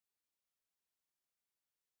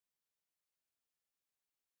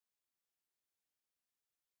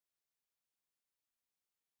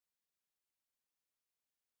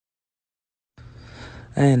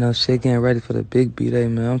I ain't no shit getting ready for the big B-Day,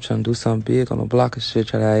 man. I'm trying to do something big on the block and shit.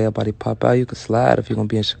 Try to have everybody pop out. You can slide if you're going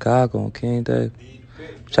to be in Chicago on King Day.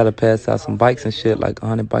 Try to pass out some bikes and shit, like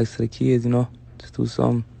 100 bikes to the kids, you know? Just do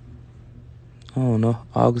something. I don't know.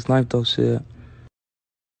 August 9th, though, shit.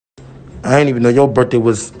 I ain't even know your birthday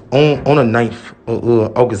was on the 9th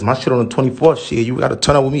of August. My shit on the 24th. Shit, you gotta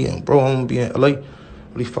turn up with me, bro. I'm gonna be in LA.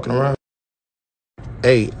 Really fucking around.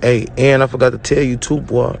 Hey, and I forgot to tell you too,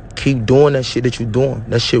 boy. Keep doing that shit that you doing.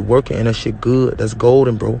 That shit working and that shit good. That's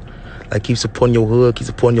golden, bro. Like, keep supporting your hood, keep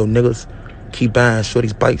supporting your niggas, keep buying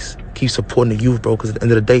shorty's bikes, keep supporting the youth, bro. Cause at the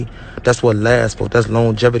end of the day, that's what lasts, bro. That's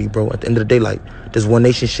longevity, bro. At the end of the day, like, this One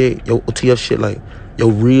Nation shit, your OTF shit, like,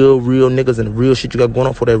 your real niggas and the real shit you got going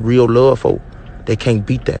on for that real love, folk. They can't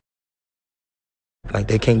beat that. Like,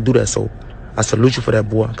 they can't do that. So I salute you for that,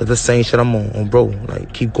 boy. Cause the same shit I'm on, bro.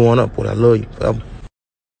 Like, keep going up, boy. I love you forever.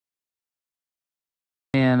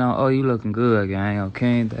 Man, oh, you looking good, gang.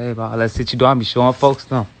 Okay, Dave, all that shit you do, I be showing folks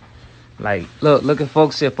them. Like, look at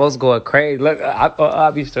folks shit. Folks going crazy. Look,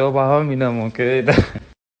 I be showing my homie them, okay?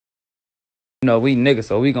 You know, we niggas,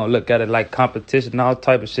 so we gonna look at it like competition and all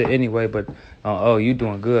type of shit anyway. But, oh, you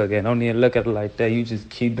doing good, gang. Don't even look at it like that. You just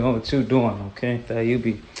keep doing what you doing, okay? That you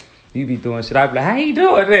be doing shit. I be like, how you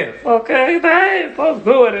doing this? Okay, hey, folks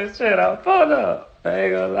doing this shit. I'm phone up. I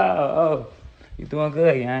ain't gonna lie. Oh, you doing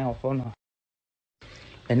good, gang. I ain't gonna phone up.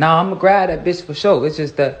 And now I'm gonna grab that bitch for sure. It's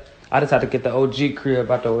just that I just had to get the OG crib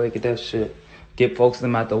out the way, get that shit, get folks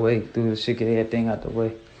them out the way, do the shit, get everything out the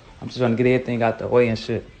way. I'm just trying to get everything out the way and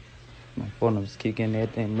shit. My phone just keep getting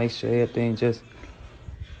everything, make sure everything just.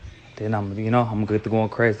 Then I'm good to going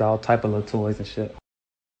crazy, all type of little toys and shit.